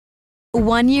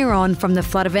1 year on from the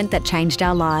flood event that changed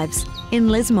our lives, in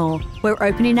Lismore, we're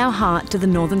opening our heart to the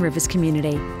Northern Rivers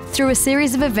community through a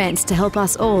series of events to help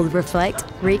us all reflect,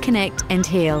 reconnect and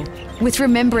heal. With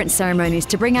remembrance ceremonies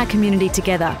to bring our community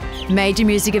together, major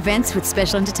music events with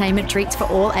special entertainment treats for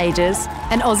all ages,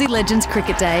 an Aussie Legends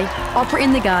Cricket Day, opera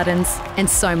in the gardens and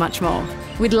so much more.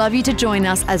 We'd love you to join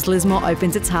us as Lismore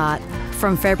opens its heart.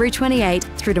 From February 28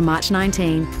 through to March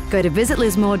 19, go to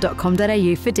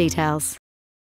visitlismore.com.au for details.